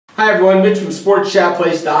Hi everyone, Mitch from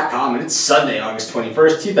SportsChatPlace.com, and it's Sunday, August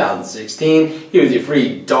 21st, 2016. Here with your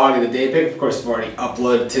free Dog of the Day pick. Of course, I've already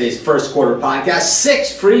uploaded today's first quarter podcast.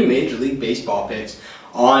 6 free Major League Baseball picks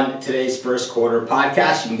on today's first quarter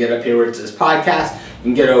podcast. You can get up here where it says podcast. You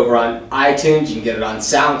can get it over on iTunes. You can get it on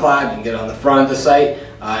SoundCloud. You can get it on the front of the site.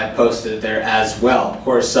 I posted it there as well. Of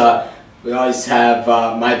course, we always have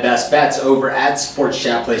my best bets over at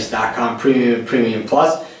SportsChatPlace.com, Premium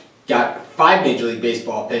Plus. Got 5 Major League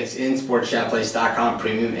Baseball picks in SportsChatPlace.com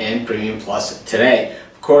Premium and Premium Plus today.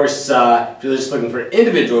 Of course, if you're just looking for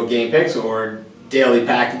individual game picks or daily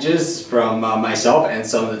packages from myself and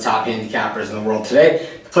some of the top handicappers in the world today,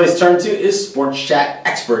 the place to turn to is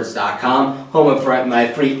SportsChatExperts.com, home of my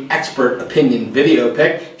free expert opinion video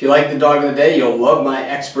pick. If you like the Dog of the Day, you'll love my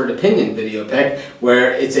expert opinion video pick,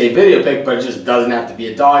 where it's a video pick, but it just doesn't have to be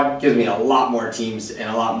a dog. It gives me a lot more teams and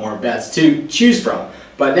a lot more bets to choose from.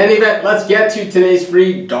 But in any event, let's get to today's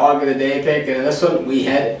free Dog of the Day pick. And in this one, we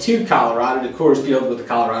head to Colorado, to Coors Field with the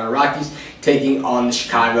Colorado Rockies, taking on the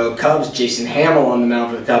Chicago Cubs. Jason Hamill on the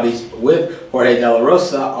mound for the Cubbies with Jorge De La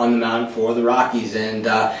Rosa on the mound for the Rockies. And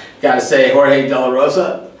gotta say, Jorge De La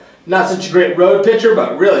Rosa, not such a great road pitcher,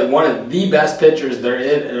 but really one of the best pitchers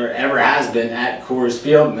there ever has been at Coors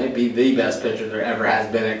Field. Maybe the best pitcher there ever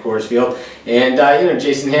has been at Coors Field. And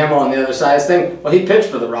Jason Hamill on the other side of this thing, well, he pitched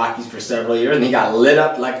for the Rockies for several years, and he got lit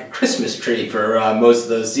up like a Christmas tree for most of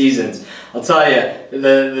those seasons. I'll tell you,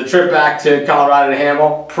 the trip back to Colorado to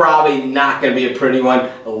Hamill, probably not going to be a pretty one.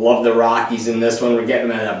 I love the Rockies in this one. We're getting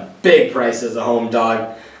them at a big price as a home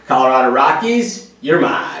dog. Colorado Rockies, you're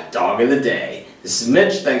my Dog of the Day. This is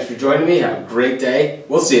Mitch. Thanks for joining me. Have a great day.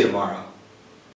 We'll see you tomorrow.